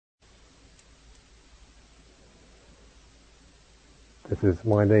This is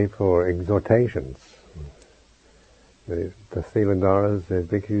my day for exhortations. The Silandaras, the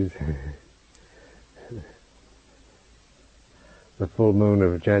bhikkhus, the full moon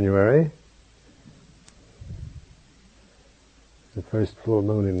of January, the first full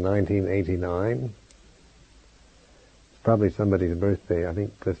moon in 1989. It's probably somebody's birthday. I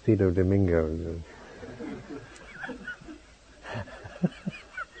think Placido Domingo.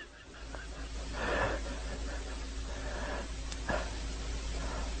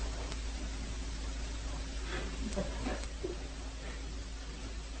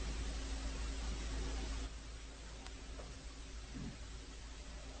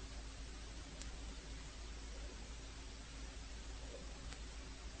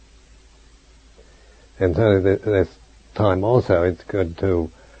 And so this time also,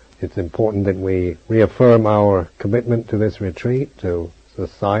 it's important that we reaffirm our commitment to this retreat, to the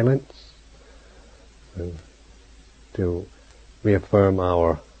silence, and to reaffirm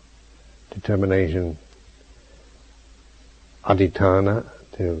our determination, adhitthana,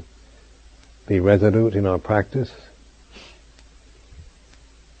 to be resolute in our practice.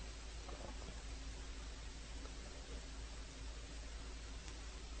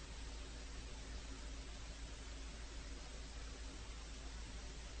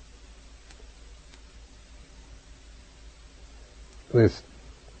 This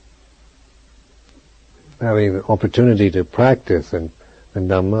having the opportunity to practice and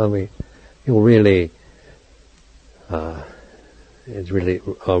Dhamma, it's really a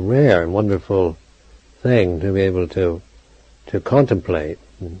rare and wonderful thing to be able to contemplate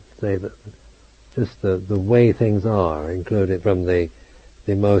and say that just the way things are, included from the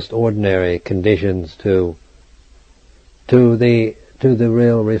most ordinary conditions to the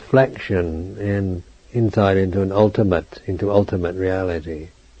real reflection and insight into ultimate reality,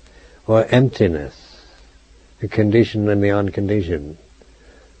 or emptiness, the conditioned and the unconditioned.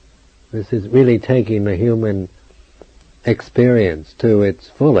 This is really taking the human experience to its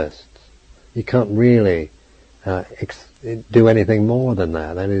fullest. You can't really do anything more than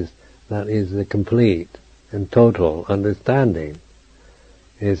that. That is the complete and total understanding,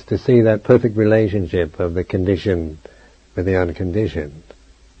 is to see that perfect relationship of the conditioned with the unconditioned.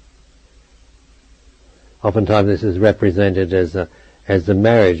 Oftentimes this is represented as the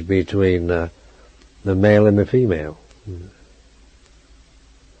marriage between the male and the female.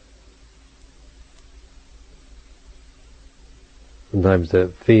 Sometimes the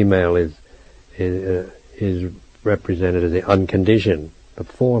female is represented as the unconditioned, the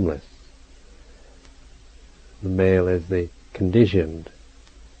formless. The male is the conditioned,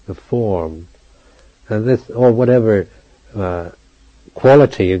 the formed. And this, or whatever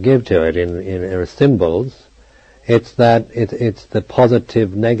quality you give to it in symbols, it's the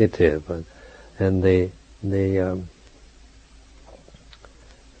positive, negative, and the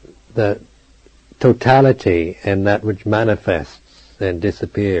totality and that which manifests and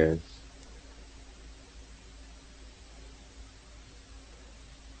disappears.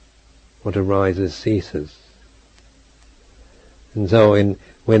 What arises ceases. And so in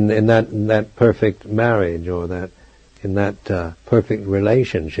that perfect marriage, or in that perfect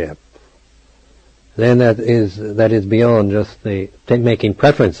relationship, then that is beyond just making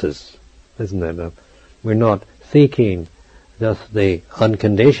preferences, isn't it? We're not seeking just the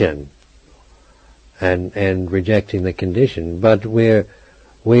unconditioned and rejecting the condition, but we're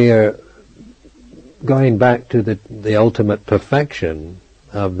going back to the ultimate perfection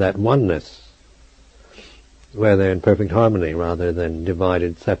of that oneness, where they're in perfect harmony rather than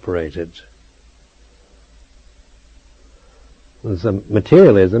divided, separated. So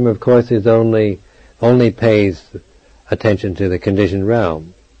materialism, of course, is only pays attention to the conditioned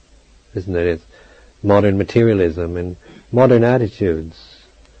realm, isn't it? It's modern materialism, and modern attitudes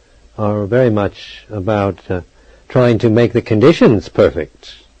are very much about trying to make the conditions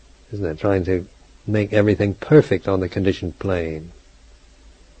perfect, isn't it? Trying to make everything perfect on the conditioned plane.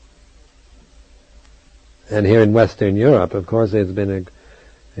 And here in Western Europe, of course, there's been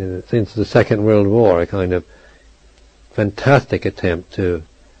since the Second World War, a kind of fantastic attempt to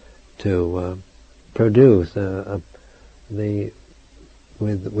produce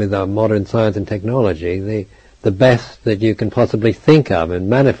with our modern science and technology the best that you can possibly think of, and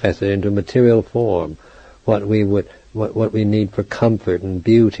manifest it into material form, what we need for comfort and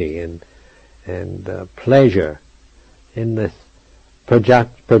beauty and pleasure. In this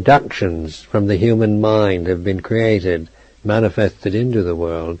productions from the human mind have been created, manifested into the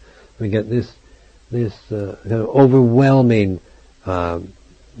world. We get this kind of overwhelming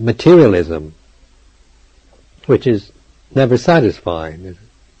materialism, which is never satisfying.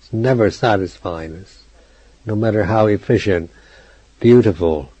 It's never satisfying us, no matter how efficient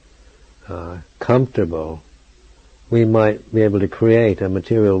beautiful, comfortable, we might be able to create a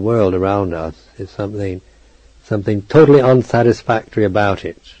material world around us. It's something totally unsatisfactory about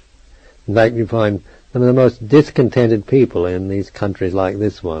it. In fact, you find some of the most discontented people in these countries like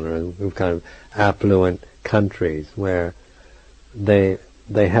this one, or in kind of affluent countries, where they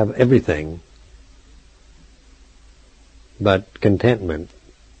have everything but contentment.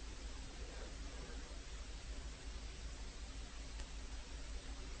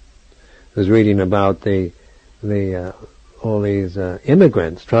 I was reading about all these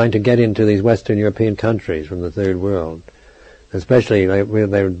immigrants trying to get into these Western European countries from the Third World. Especially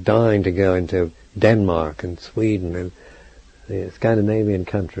they're dying to go into Denmark and Sweden and the Scandinavian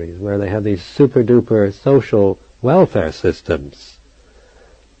countries, where they have these super-duper social welfare systems,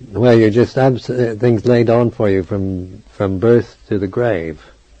 where you just things laid on for you from birth to the grave,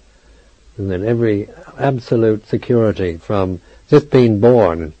 and then every absolute security from just being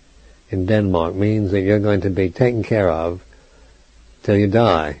born in Denmark means that you're going to be taken care of till you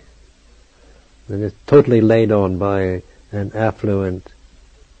die. And it's totally laid on by an affluent,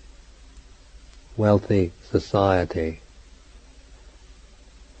 wealthy society.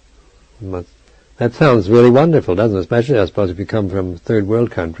 That sounds really wonderful, doesn't it? Especially, I suppose, if you come from a third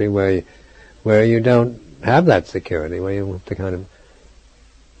world country where you don't have that security, where you have to kind of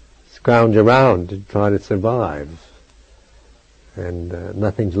scrounge around to try to survive, and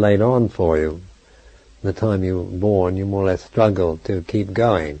nothing's laid on for you. The time you were born, you more or less struggle to keep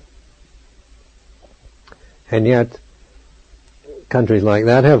going. And yet, countries like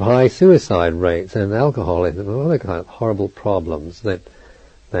that have high suicide rates and alcoholism and other kind of horrible problems that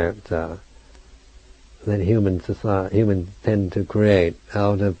humans tend to create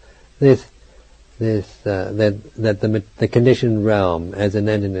out of the conditioned realm as an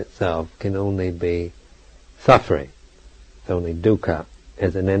end in itself can only be suffering. It's only dukkha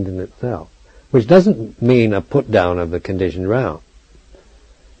as an end in itself, which doesn't mean a put down of the conditioned realm.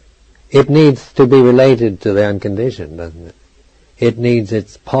 It needs to be related to the unconditioned, doesn't it? It needs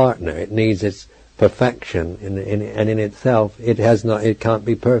its partner. It needs its perfection, and in itself, it can't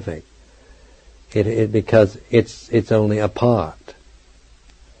be perfect. Because it's only a part.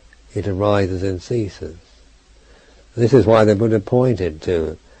 It arises and ceases. This is why the Buddha pointed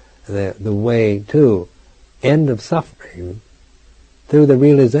to the way to end of suffering through the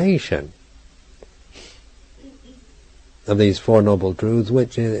realization of these Four Noble Truths,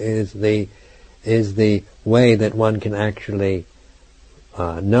 which is the way that one can actually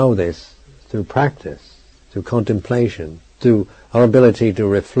know this through practice, through contemplation, through our ability to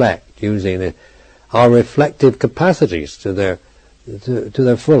reflect, using our reflective capacities to their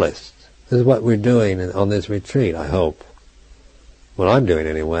fullest. This is what we're doing on this retreat, I hope. What I'm doing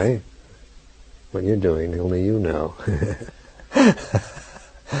anyway. What you're doing, only you know.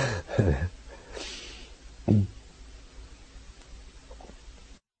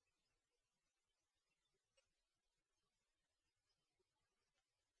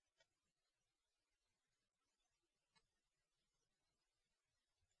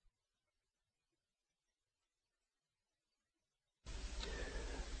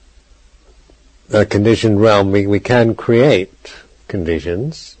 A conditioned realm, we can create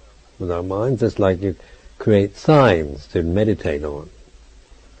conditions with our minds, just like you create signs to meditate on.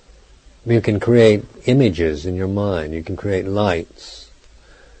 You can create images in your mind, you can create lights.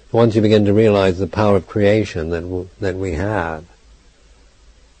 Once you begin to realize the power of creation that we have,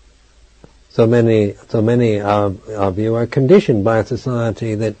 so many of you are conditioned by a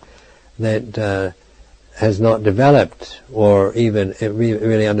society that has not developed or even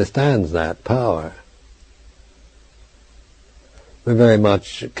really understands that power. We're very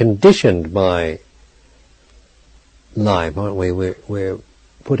much conditioned by life, aren't we? We're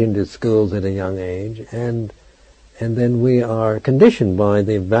put into schools at a young age, and then we are conditioned by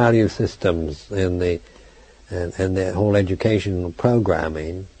the value systems and the whole educational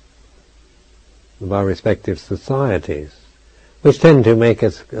programming of our respective societies, which tend to make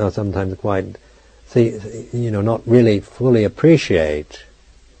us sometimes quite not really fully appreciate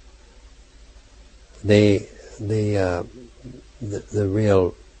the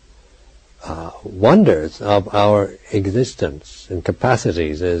real wonders of our existence and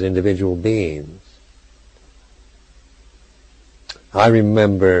capacities as individual beings. I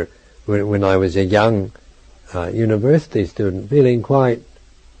remember when I was a young university student feeling quite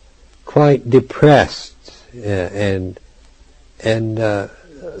depressed and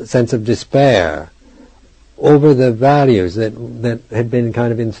sense of despair over the values that had been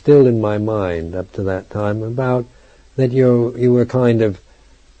kind of instilled in my mind up to that time about that you were kind of,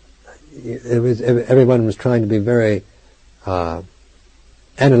 everyone was trying to be very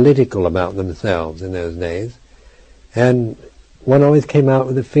analytical about themselves in those days, and one always came out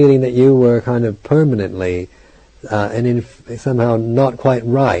with the feeling that you were kind of permanently somehow not quite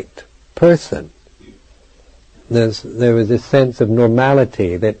right person. There was this sense of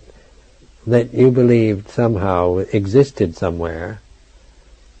normality that you believed somehow existed somewhere,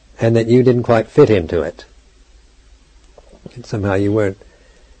 and that you didn't quite fit into it. And somehow you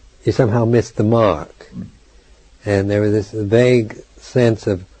somehow missed the mark. And there was this vague sense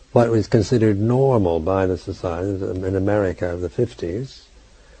of what was considered normal by the society in America of the 50s.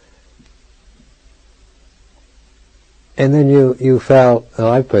 And then you felt,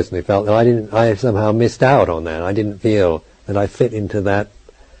 I personally felt that I somehow missed out on that. I didn't feel that I fit into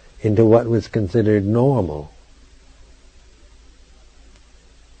what was considered normal.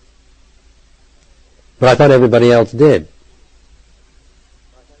 But I thought everybody else did.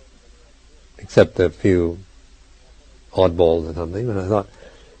 Except a few oddballs or something, but I thought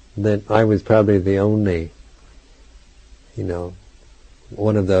that I was probably the only,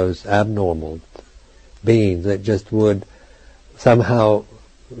 one of those abnormal beings that just would somehow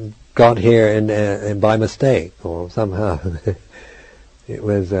got here and by mistake, or somehow it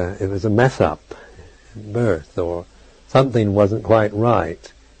was a mess up at birth, or something wasn't quite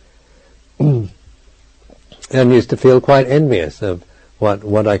right. And used to feel quite envious of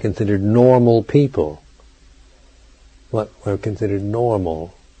what I considered normal people, what were considered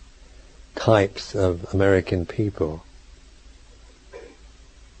normal types of American people.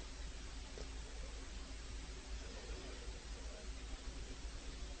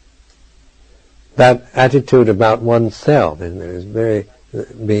 That attitude about oneself, and it was very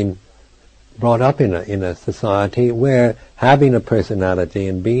being brought up in a society where having a personality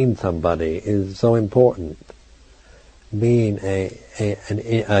and being somebody is so important. Being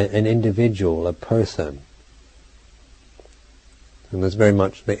an individual, a person. And that's very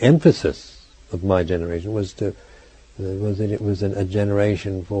much the emphasis of my generation was that it was a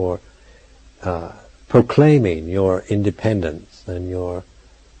generation for proclaiming your independence and your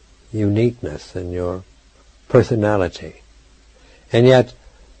uniqueness and your personality. And yet,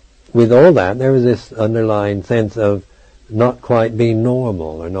 with all that, there was this underlying sense of not quite being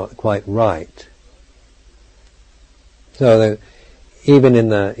normal or not quite right. So that even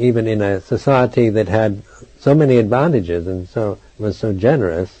in a society that had so many advantages and was so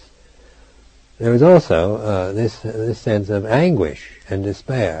generous, there was also this sense of anguish and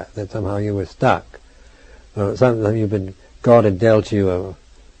despair that somehow you were stuck. God had dealt you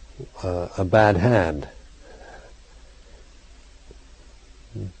a bad hand.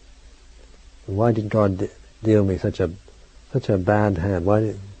 Why did God deal me such a bad hand?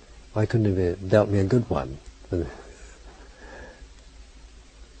 Why couldn't He have dealt me a good one?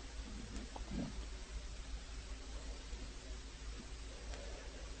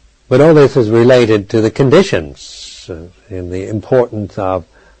 But all this is related to the conditions and the importance of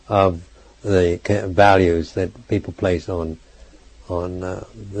the values that people place on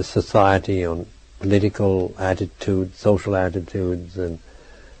the society, on political attitudes, social attitudes, and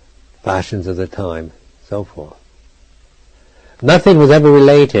fashions of the time, so forth. Nothing was ever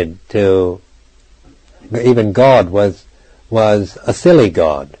related to, even God was a silly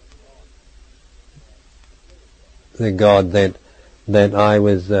God. The God that I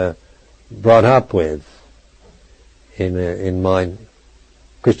was brought up with in my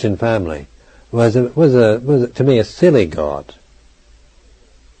Christian family was to me a silly God.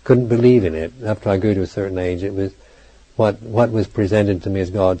 Couldn't believe in it. After I grew to a certain age, it was what was presented to me as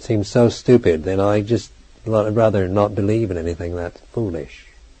God seemed so stupid that I'd rather not believe in anything that's foolish.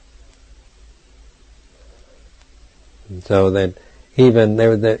 And so that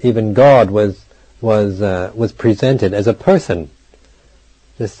even God was presented as a person,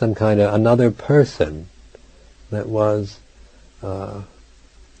 just some kind of another person that was,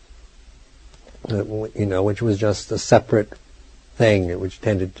 which was just a separate thing, which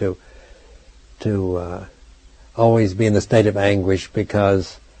tended to always be in the state of anguish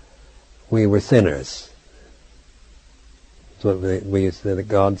because we were sinners. So we used to say that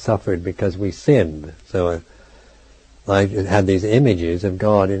God suffered because we sinned. So I had these images of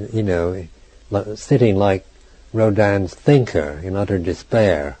God, sitting like Rodin's thinker in utter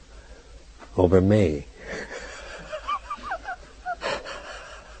despair over me.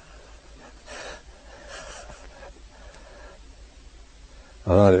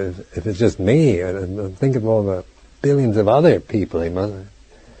 If it's just me, think of all the billions of other people. It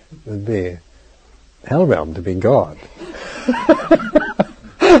would be hell realm to be God.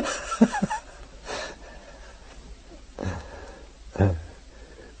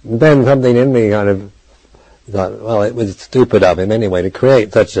 Then something in me kind of He thought, well, it was stupid of him anyway to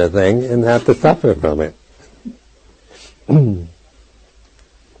create such a thing and have to suffer from it.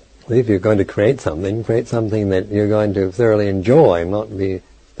 If you're going to create something that you're going to thoroughly enjoy, not be a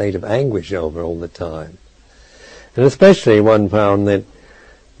state of anguish over all the time. And especially one found that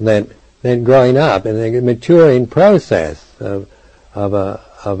growing up in the maturing process of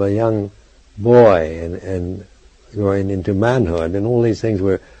a young boy and growing into manhood, and all these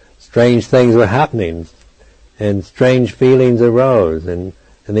things strange things were happening, and strange feelings arose, and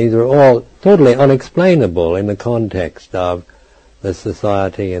these were all totally unexplainable in the context of the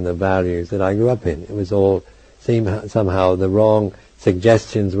society and the values that I grew up in. It was all somehow the wrong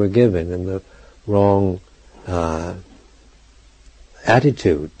suggestions were given, and the wrong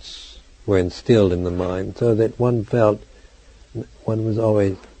attitudes were instilled in the mind, so that one felt one was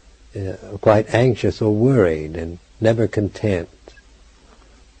always quite anxious or worried and never content.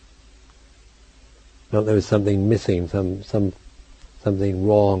 Felt there was something missing, something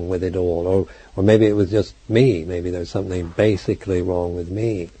wrong with it all, or maybe it was just me. Maybe there was something basically wrong with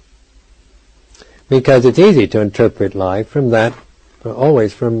me. Because it's easy to interpret life from that,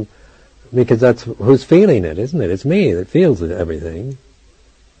 because that's who's feeling it, isn't it? It's me that feels everything.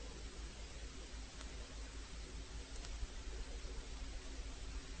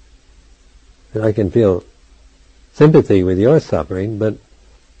 And I can feel sympathy with your suffering, but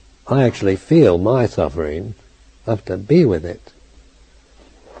I actually feel my suffering. I have to be with it.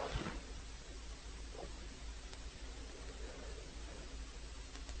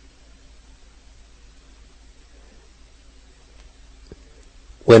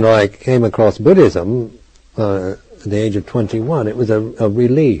 When I came across Buddhism at the age of 21, it was a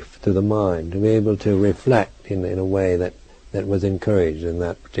relief to the mind to be able to reflect in a way that was encouraged in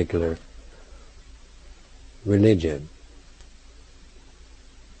that particular religion.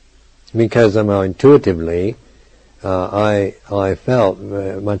 Because somehow intuitively I felt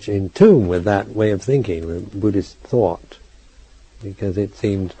very much in tune with that way of thinking, with Buddhist thought, because it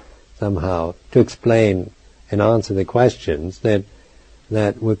seemed somehow to explain and answer the questions that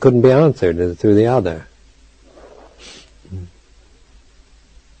couldn't be answered through the other.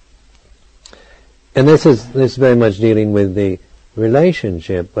 And this is very much dealing with the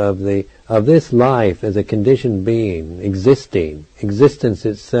relationship of this life as a conditioned being, existence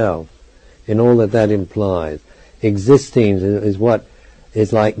itself, in all that implies. Existing is what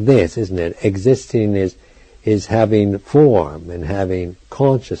is like this, isn't it? Existing is having form and having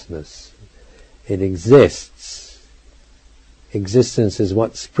consciousness. It exists. Existence is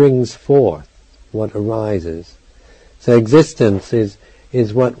what springs forth, what arises. So existence is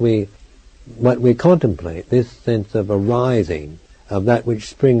what we contemplate, this sense of arising, of that which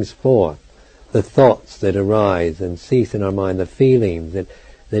springs forth, the thoughts that arise and cease in our mind, the feelings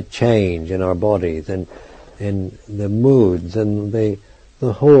that change in our bodies, and the moods and the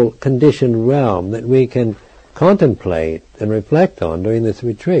whole conditioned realm that we can contemplate and reflect on during this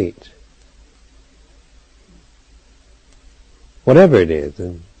retreat. Whatever it is,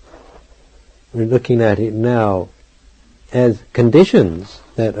 and we're looking at it now as conditions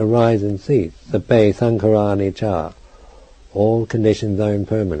that arise and cease. Sape sankhara anicca. All conditions are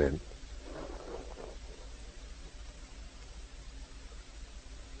impermanent.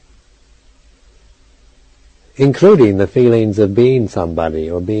 Including the feelings of being somebody,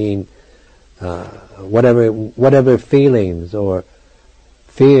 or being whatever feelings or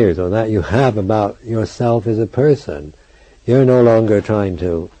fears or that you have about yourself as a person. You're no longer trying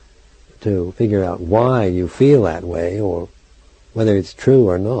to figure out why you feel that way or whether it's true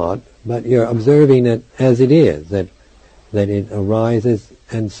or not, but you're observing it as it is, that it arises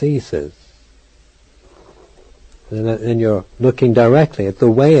and ceases. And you're looking directly at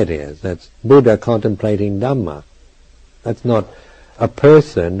the way it is. That's Buddha contemplating Dhamma. That's not a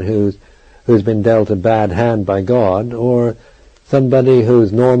person who's been dealt a bad hand by God, or somebody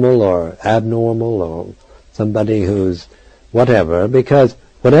who's normal or abnormal, or somebody who's whatever, because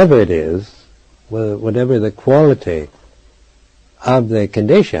whatever it is, whatever the quality of the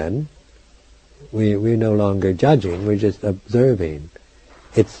condition, we're no longer judging, we're just observing.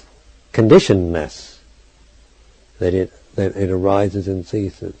 It's conditionedness that it arises and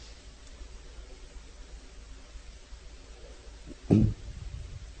ceases.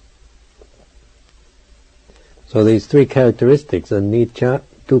 So these three characteristics, anicca,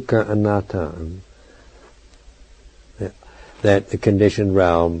 dukkha, anatta, that the conditioned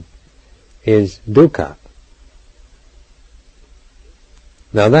realm is dukkha.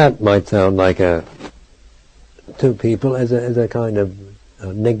 Now that might sound like to people as a kind of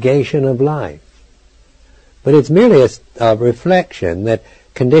negation of life, but it's merely a reflection that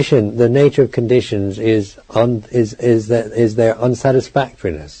the nature of conditions is their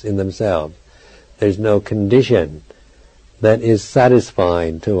unsatisfactoriness in themselves. There's no condition that is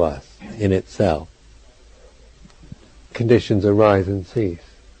satisfying to us in itself. Conditions arise and cease.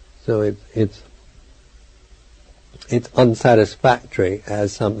 So it's unsatisfactory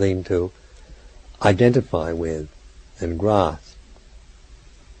as something to identify with and grasp.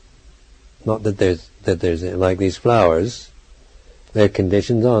 Not that there's like these flowers, they're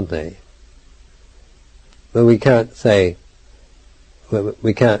conditions, aren't they? But we can't say,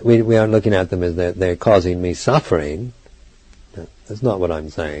 we aren't looking at them as they're causing me suffering. That's not what I'm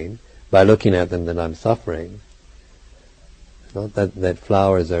saying. By looking at them that I'm suffering. Not that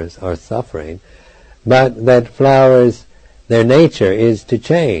flowers are suffering, but that flowers, their nature is to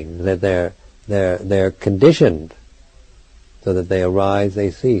change, that they're conditioned, so that they arise,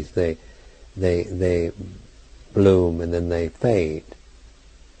 they cease, they bloom and then they fade.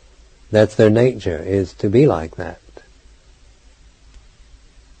 That's their nature, is to be like that.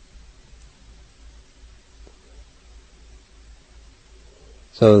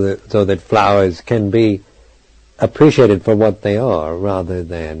 So that flowers can be appreciated for what they are, rather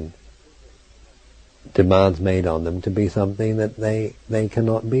than demands made on them to be something that they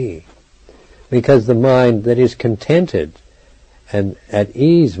cannot be. Because the mind that is contented and at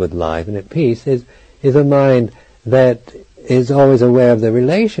ease with life and at peace is a mind that is always aware of the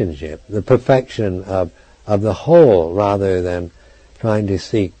relationship, the perfection of the whole, rather than trying to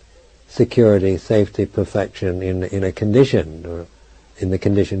seek security, safety, perfection in a condition, or in the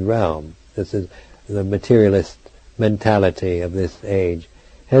conditioned realm. This is the materialist mentality of this age,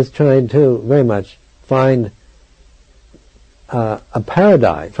 has tried to very much find a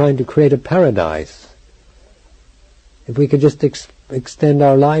paradise, trying to create a paradise. If we could just extend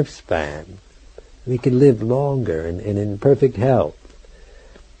our lifespan, we could live longer and in perfect health,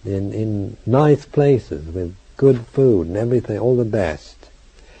 in nice places with good food and everything, all the best.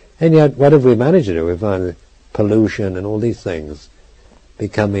 And yet, what have we managed to do? We find pollution and all these things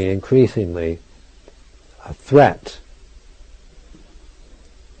becoming increasingly a threat,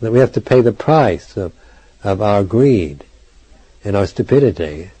 that we have to pay the price of our greed and our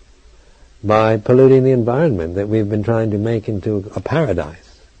stupidity by polluting the environment that we've been trying to make into a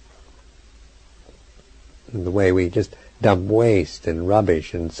paradise. And the way we just dump waste and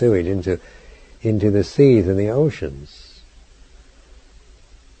rubbish and sewage into the seas and the oceans,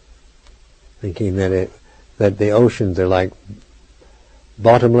 thinking that the oceans are like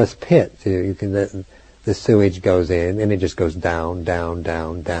bottomless pits. The sewage goes in and it just goes down, down,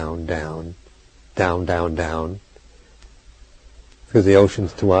 down, down, down, down, down, down. Because the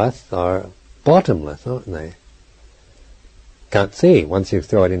oceans to us are bottomless, aren't they? Can't see. Once you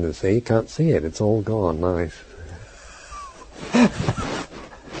throw it into the sea, you can't see it. It's all gone. Nice.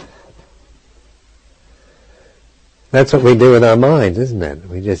 That's what we do with our minds, isn't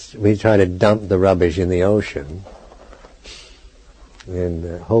it? We try to dump the rubbish in the ocean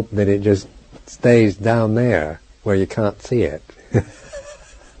and hope that it just stays down there where you can't see it.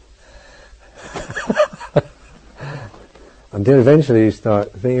 Until eventually you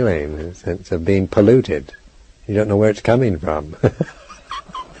start feeling a sense of being polluted. You don't know where it's coming from.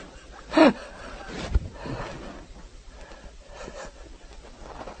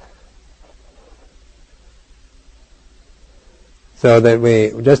 So that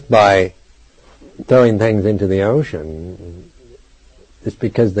we, just by throwing things into the ocean, just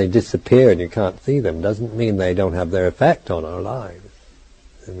because they disappear and you can't see them, doesn't mean they don't have their effect on our lives.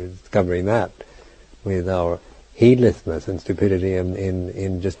 And we're discovering that with our heedlessness and stupidity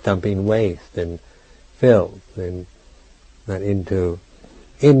in just dumping waste and filth and that into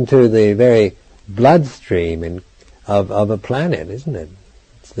the very bloodstream of a planet, isn't it?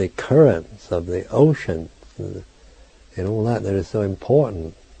 It's the currents of the oceans and all that is so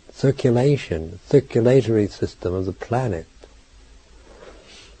important. Circulatory system of the planet.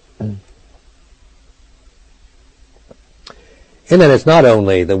 And then it's not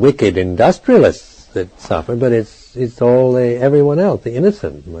only the wicked industrialists that suffer, but it's all everyone else, the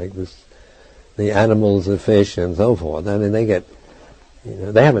innocent, like the animals, the fish, and so forth. I mean, they get,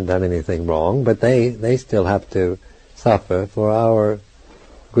 they haven't done anything wrong, but they still have to suffer for our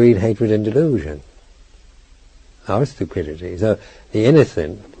greed, hatred, and delusion, our stupidity. So the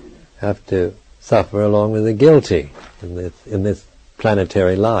innocent have to suffer along with the guilty in this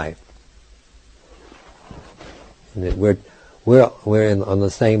planetary life. And we're on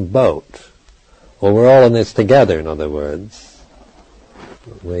the same boat, or we're all in this together. In other words,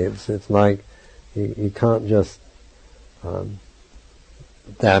 it's like you can't just I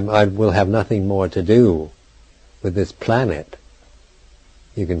will have nothing more to do with this planet.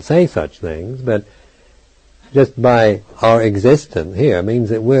 you can say such things, but just by our existence here means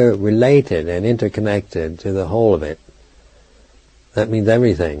that we're related and interconnected to the whole of it. That means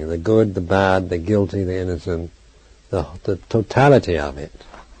everything, the good, the bad, the guilty, the innocent, the totality of it.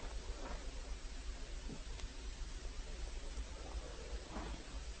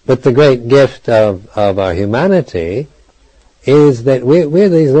 But the great gift of our humanity is that we're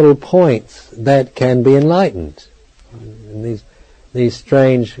these little points that can be enlightened. And these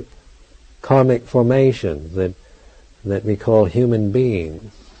strange karmic formations that we call human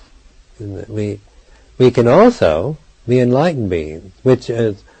beings. And that we can also be enlightened beings, which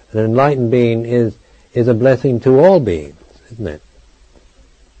is an enlightened being is a blessing to all beings, isn't it?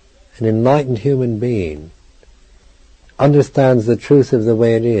 An enlightened human being understands the truth of the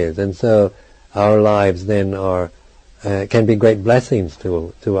way it is, and so our lives then can be great blessings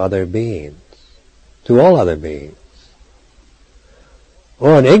to other beings, to all other beings.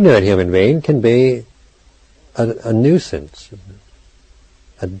 Or an ignorant human being can be a nuisance,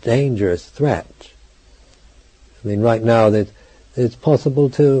 a dangerous threat. I mean, right now it's possible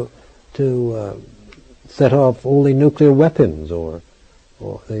to set off all the nuclear weapons or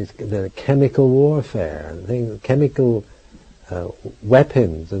the chemical warfare, chemical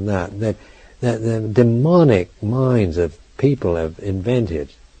weapons, and that the demonic minds of people have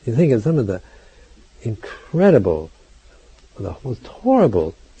invented. You think of some of the incredible, the most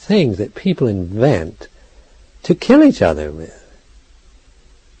horrible things that people invent to kill each other with.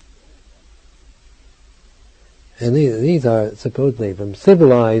 And these are supposedly from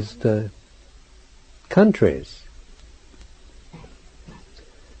civilized countries.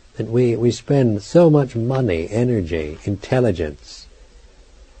 And we spend so much money, energy, intelligence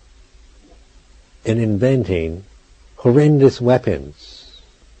in inventing horrendous weapons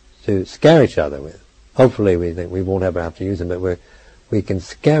to scare each other with. Hopefully we think we won't ever have to use them, but we can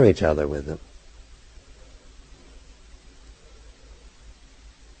scare each other with them.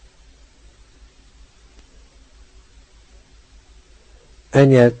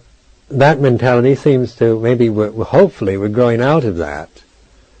 And yet, that mentality seems to, hopefully we're growing out of that.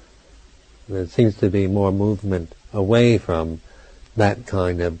 There seems to be more movement away from that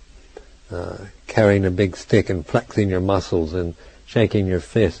kind of carrying a big stick and flexing your muscles and shaking your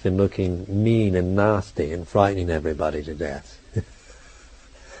fist and looking mean and nasty and frightening everybody to death.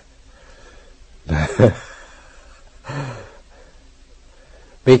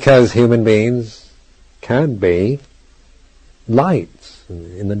 Because human beings can be lights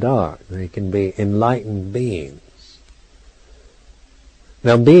in the dark. They can be enlightened beings.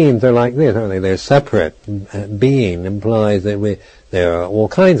 Now beings are like this, aren't they? They're separate. Being implies that there are all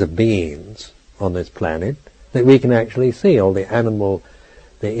kinds of beings on this planet that we can actually see. All the animal,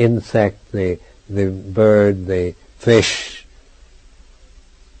 the insect, the bird, the fish,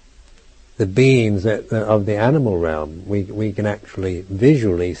 the beings of the animal realm, we can actually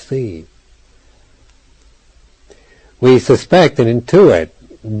visually see. We suspect and intuit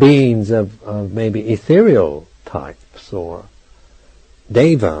beings of maybe ethereal types, or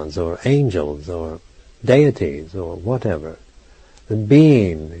devas, or angels, or deities, or whatever. The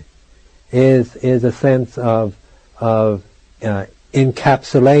being is a sense of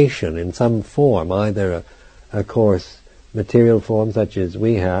encapsulation in some form, either a coarse material form such as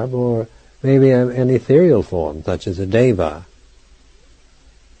we have, or maybe an ethereal form such as a deva.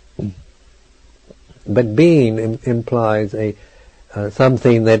 But being implies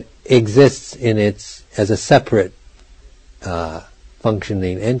something that exists as a separate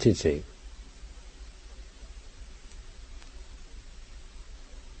functioning entity.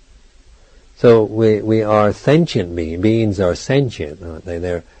 So we are sentient beings. Beings are sentient, aren't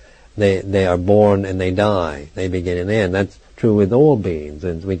they? They are born and they die. They begin and end. That's true with all beings,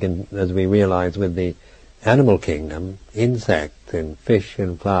 and as we realize with the animal kingdom, insect and fish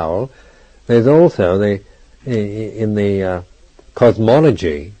and fowl. There's also in the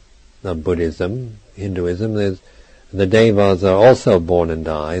cosmology of Buddhism, Hinduism, the devas are also born and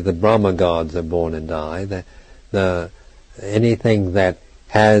die. The Brahma gods are born and die. Anything that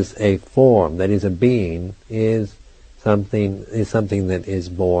has a form, that is a being, is something that is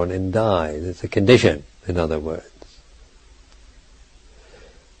born and dies. It's a condition, in other words.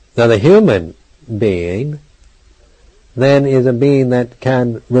 Now the human being then is a being that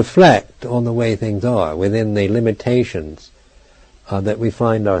can reflect on the way things are within the limitations that we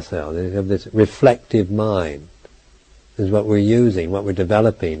find ourselves. We have this reflective mind. This is what we're using, what we're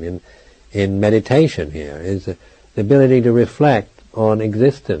developing in meditation here, is the ability to reflect on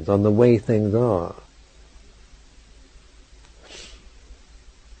existence, on the way things are.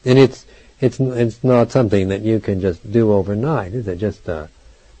 And it's not something that you can just do overnight, is it? Just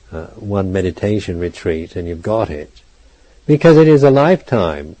one meditation retreat and you've got it. Because it is a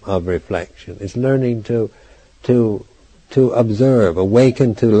lifetime of reflection. It's learning to observe,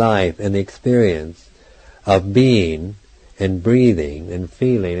 awaken to life and the experience of being and breathing and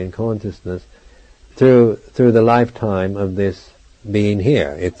feeling and consciousness through the lifetime of this being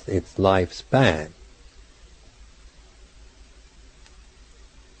here, its lifespan.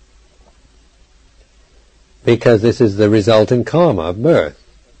 Because this is the resultant karma of birth.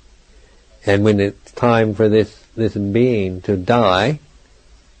 And when it's time for this being to die,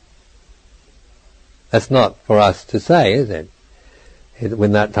 that's not for us to say, is it?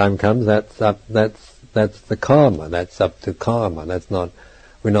 When that time comes, that's the karma. That's up to karma.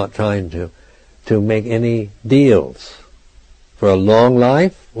 We're not trying to make any deals for a long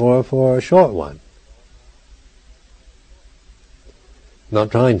life or for a short one.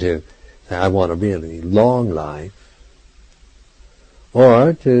 Not trying to say, I want a really long life,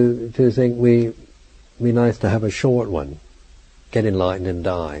 or to think we be nice to have a short one, get enlightened and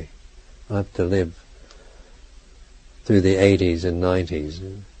die. I have to live through the 80s and 90s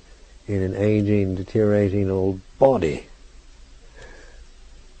in an aging, deteriorating old body.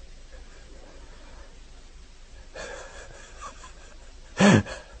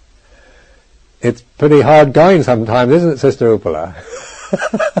 It's pretty hard going sometimes, isn't it, Sister Upala?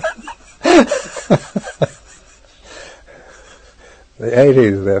 The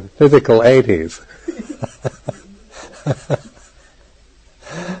 80s, the physical 80s.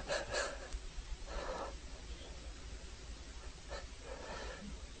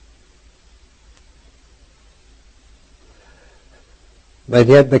 But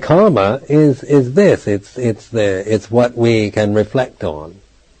yet the karma is this. It's what we can reflect on,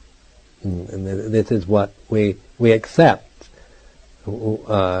 and this is what we accept,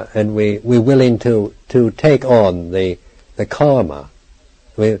 and we're willing to take on the karma.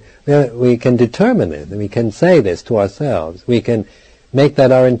 We can determine it, and we can say this to ourselves. We can make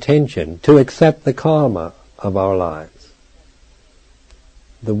that our intention to accept the karma of our lives,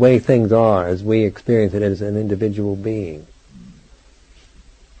 the way things are as we experience it as an individual being.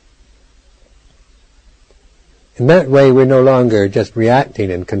 In that way, we're no longer just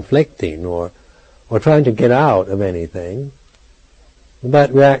reacting and conflicting or trying to get out of anything,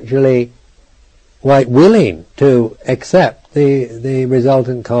 but we're actually quite willing to accept the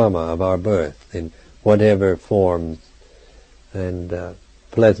resultant karma of our birth in whatever forms and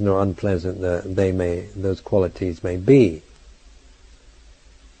pleasant or unpleasant those qualities may be.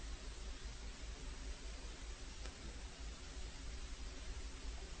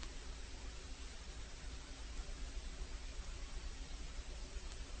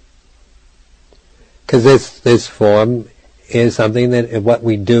 Because this form is something that what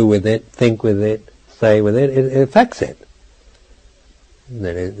we do with it, think with it, say with it, it affects it.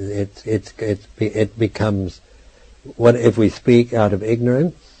 That it becomes, what if we speak out of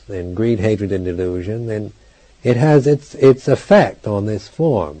ignorance and greed, hatred, and delusion, then it has its effect on this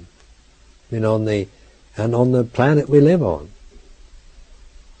form, and on the planet we live on.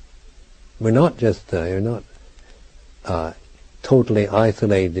 We're not just totally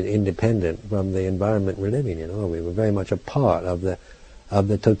isolated, independent from the environment we're living in, are we? We're very much a part of the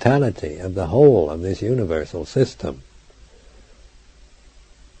totality, of the whole of this universal system.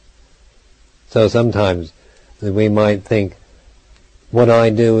 So sometimes we might think, what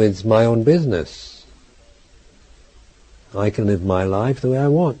I do is my own business. I can live my life the way I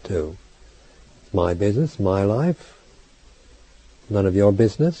want to. It's my business, my life. None of your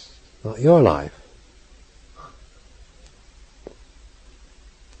business, not your life.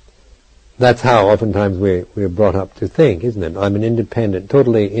 That's how oftentimes we're brought up to think, isn't it? I'm an independent,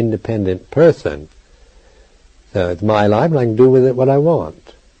 totally independent person. So it's my life and I can do with it what I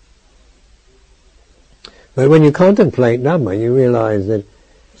want. But when you contemplate Dhamma, you realize that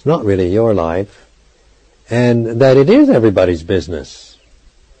it's not really your life, and that it is everybody's business.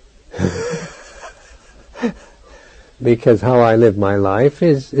 Because how I live my life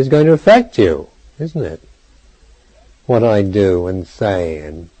is going to affect you, isn't it? What I do and say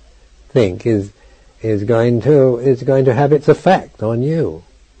and think is going to have its effect on you,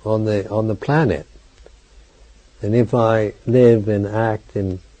 on the planet. And if I live and act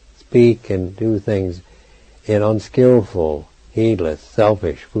and speak and do things in unskillful, heedless,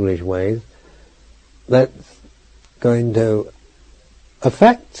 selfish, foolish ways, that's going to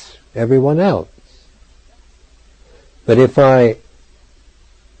affect everyone else. But if I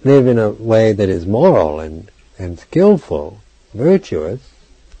live in a way that is moral and skillful, virtuous,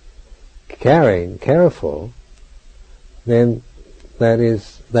 caring, careful, then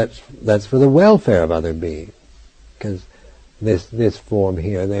that's for the welfare of other beings. Because this form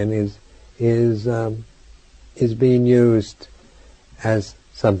here then is being used as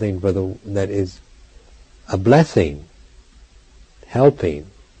something that is a blessing, helping,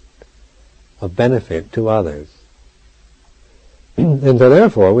 of benefit to others. And so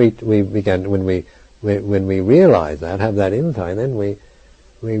therefore we begin, when we realize that, have that insight, then we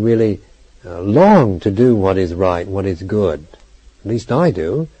really long to do what is right, what is good. At least I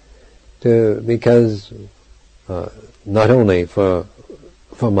do, because not only for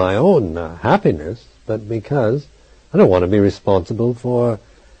my own happiness, but because I don't want to be responsible for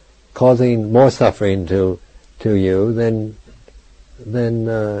causing more suffering to you than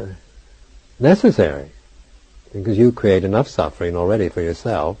necessary, because you create enough suffering already for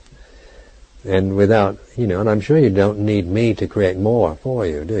yourself, and without, and I'm sure you don't need me to create more for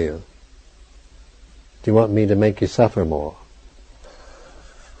you, do you? Do you want me to make you suffer more?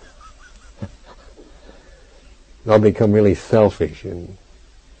 I'll become really selfish and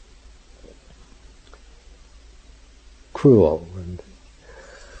cruel, and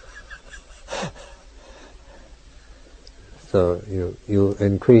so you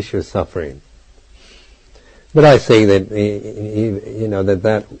increase your suffering. But I see that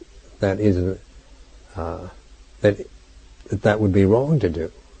that isn't that would be wrong to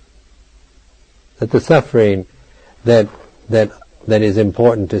do. That the suffering that is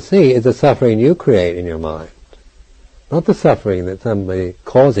important to see is the suffering you create in your mind, not the suffering that somebody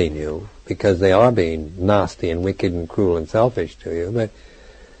causing you because they are being nasty and wicked and cruel and selfish to you. But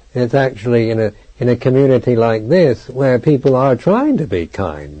it's actually in a community like this where people are trying to be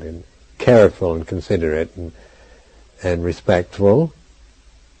kind and careful and considerate and respectful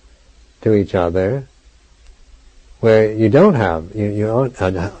to each other, where you don't have, you aren't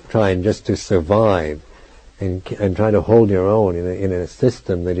trying just to survive and try to hold your own in a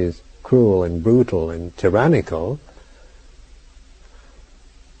system that is cruel and brutal and tyrannical,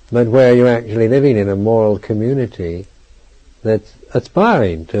 but where you're actually living in a moral community that's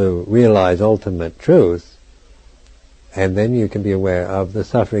aspiring to realize ultimate truth, and then you can be aware of the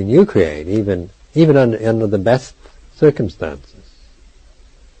suffering you create, even under the best circumstances.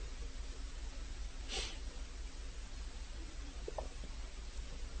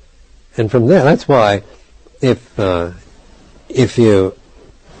 And from there, that's why if you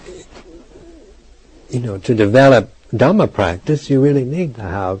to develop Dhamma practice, you really need to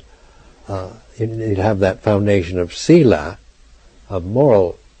have that foundation of sila, of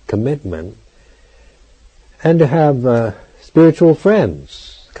moral commitment, and to have spiritual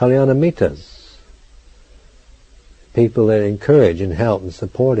friends, kalyana mittas, people that encourage and help and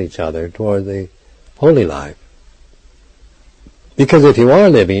support each other toward the holy life. Because if you are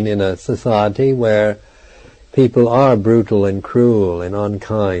living in a society where people are brutal and cruel and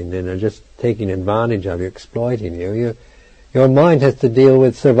unkind and are just taking advantage of you, exploiting you, your mind has to deal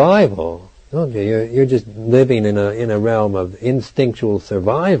with survival, don't you? You're just living in a realm of instinctual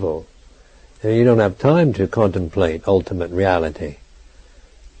survival. And you don't have time to contemplate ultimate reality.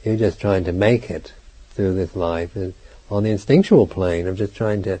 You're just trying to make it through this life on the instinctual plane of just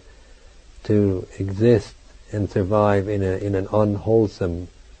trying to exist and survive in an unwholesome,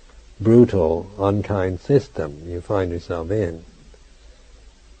 brutal, unkind system you find yourself in.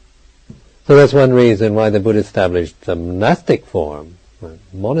 So that's one reason why the Buddha established a monastic form, a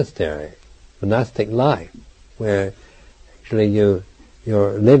monastery, monastic life, where actually you're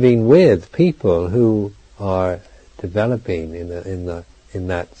living with people who are developing in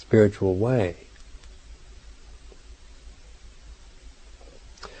that spiritual way,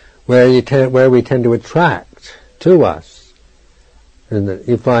 where we tend to attract to us, and that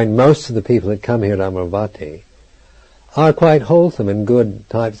you find most of the people that come here to Amaravati are quite wholesome and good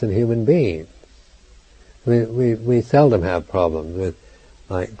types of human beings. We seldom have problems with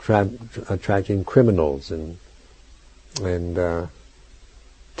attracting criminals and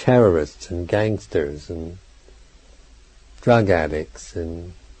terrorists and gangsters and drug addicts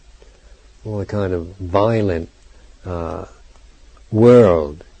and all the kind of violent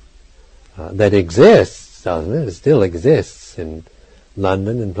world that exists, doesn't it? It still exists in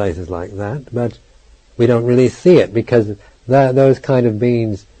London and places like that, but we don't really see it because those kind of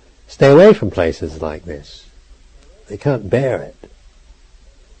beings stay away from places like this. They can't bear it.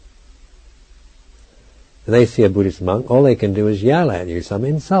 When they see a Buddhist monk, all they can do is yell at you, some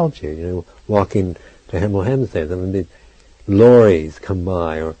insult you, walking to Hemel Hempstead, and the lorries come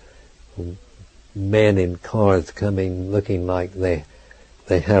by, or men in cars coming looking like they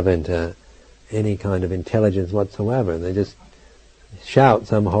haven't any kind of intelligence whatsoever. They just shout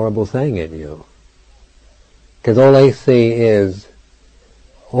some horrible thing at you. Because all they see is,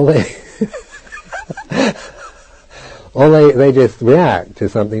 all or they just react to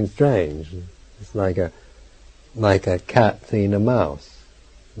something strange. It's like a cat seeing a mouse.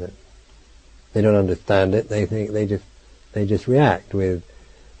 They don't understand it. They think they just react with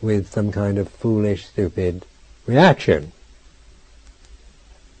some kind of foolish, stupid reaction.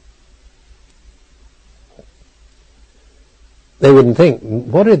 They wouldn't think,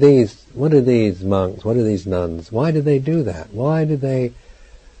 what are these monks, what are these nuns, why do they do that? Why do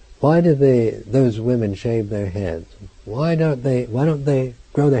those women shave their heads? Why don't they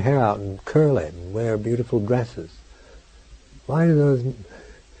grow their hair out and curl it and wear beautiful dresses? Why do those...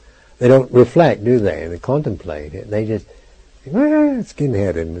 They don't reflect, do they? They contemplate it. They just,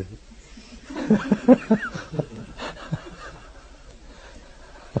 skinhead.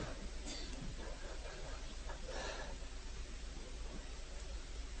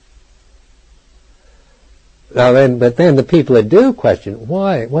 But then the people that do question,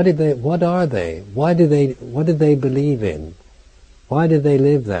 why? What are they? What did they believe in? Why did they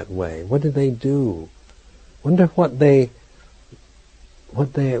live that way? What did they do? Wonder what they're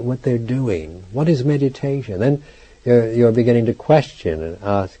doing. What is meditation? Then you're beginning to question and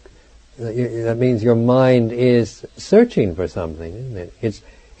ask. That means your mind is searching for something, isn't it?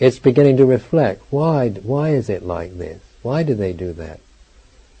 It's beginning to reflect. Why is it like this? Why do they do that?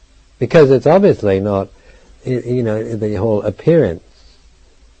 Because it's obviously not. The whole appearance,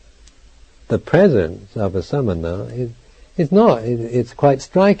 the presence of a samana is not. It's quite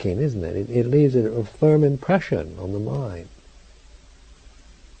striking, isn't it? It leaves a firm impression on the mind.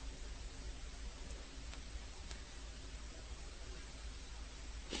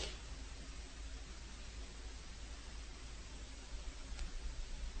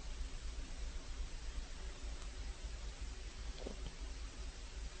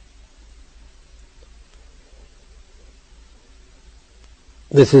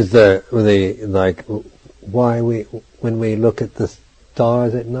 This is why when we look at the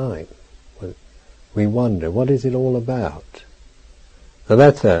stars at night, we wonder, what is it all about? So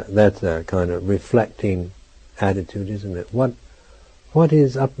that's a kind of reflecting attitude, isn't it? What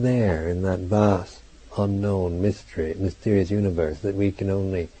is up there in that vast, unknown, mysterious universe that we can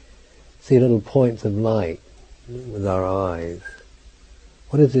only see little points of light with our eyes?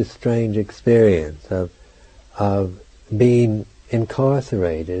 What is this strange experience of being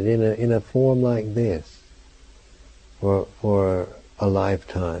incarcerated in a form like this for a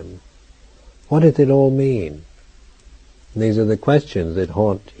lifetime? What does it all mean? And these are the questions that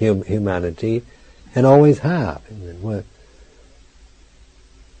haunt humanity and always have.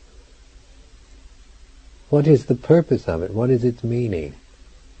 What is the purpose of it? What is its meaning?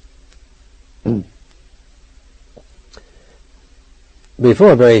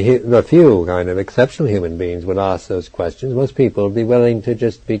 Before, a few kind of exceptional human beings would ask those questions. Most people would be willing to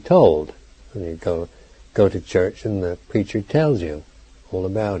just be told. And you go to church and the preacher tells you all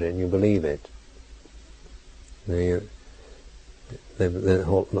about it and you believe it. They're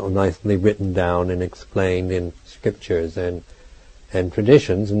nicely written down and explained in scriptures and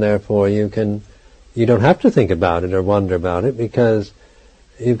traditions, and therefore you don't have to think about it or wonder about it because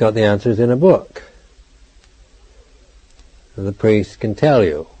you've got the answers in a book. The priest can tell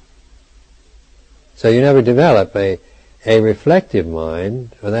you. So you never develop a reflective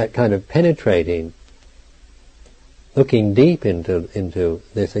mind, or that kind of penetrating, looking deep into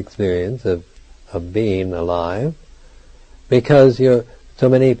this experience of being alive, because so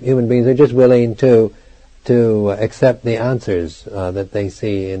many human beings are just willing to accept the answers that they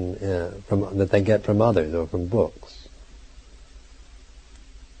see that they get from others or from books.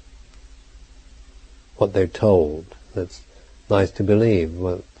 What they're told. That's nice to believe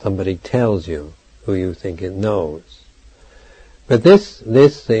what somebody tells you, who you think it knows. But this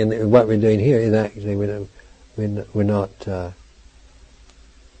what we're doing here is actually we're not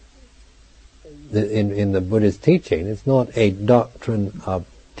in the Buddhist teaching. It's not a doctrine of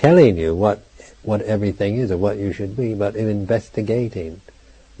telling you what everything is or what you should be, but in investigating,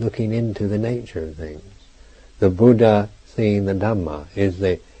 looking into the nature of things. The Buddha seeing the Dhamma is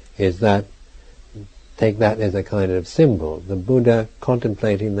that. Take that as a kind of symbol, the Buddha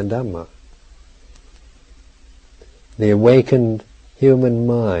contemplating the Dhamma. The awakened human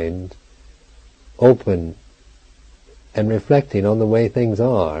mind open and reflecting on the way things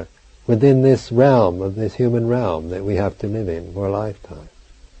are within this realm, of this human realm that we have to live in for a lifetime.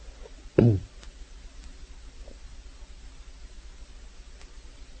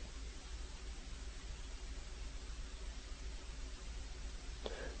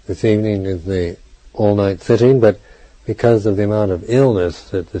 This evening is the all-night sitting, but because of the amount of illness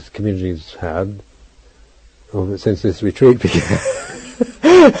that this community's had since this retreat began,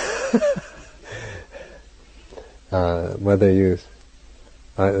 whether you,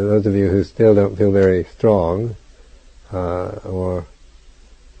 those of you who still don't feel very strong, or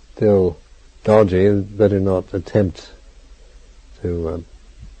still dodgy, better not attempt to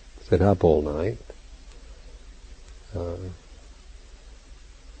sit up all night.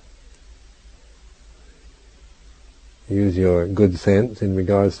 Use your good sense in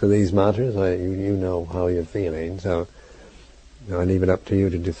regards to these matters. You know how you're feeling, so I leave it up to you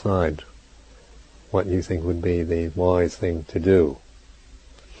to decide what you think would be the wise thing to do.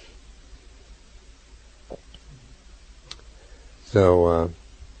 So,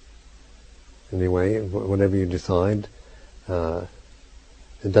 anyway, whatever you decide,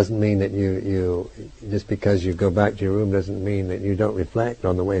 it doesn't mean that you just because you go back to your room doesn't mean that you don't reflect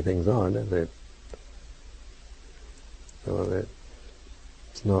on the way things are, does it? So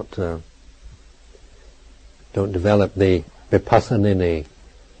it's not. Don't develop the vipassanini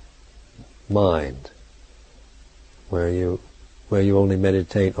mind, where you only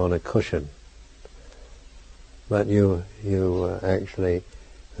meditate on a cushion. But you actually,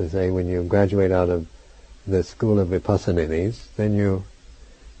 as I say, when you graduate out of the school of vipassaninis, then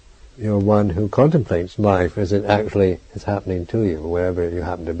you're one who contemplates life as it actually is happening to you, wherever you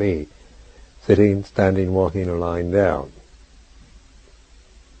happen to be, sitting, standing, walking, or lying down,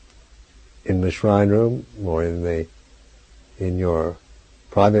 in the shrine room, or in your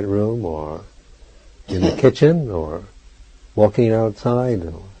private room, or in the kitchen, or walking outside,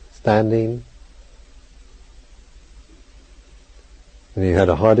 or standing. And you had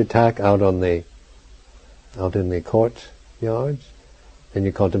a heart attack out in the courtyards, then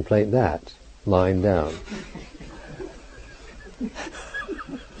you contemplate that, lying down.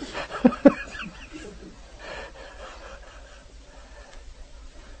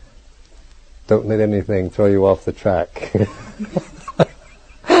 Don't let anything throw you off the track.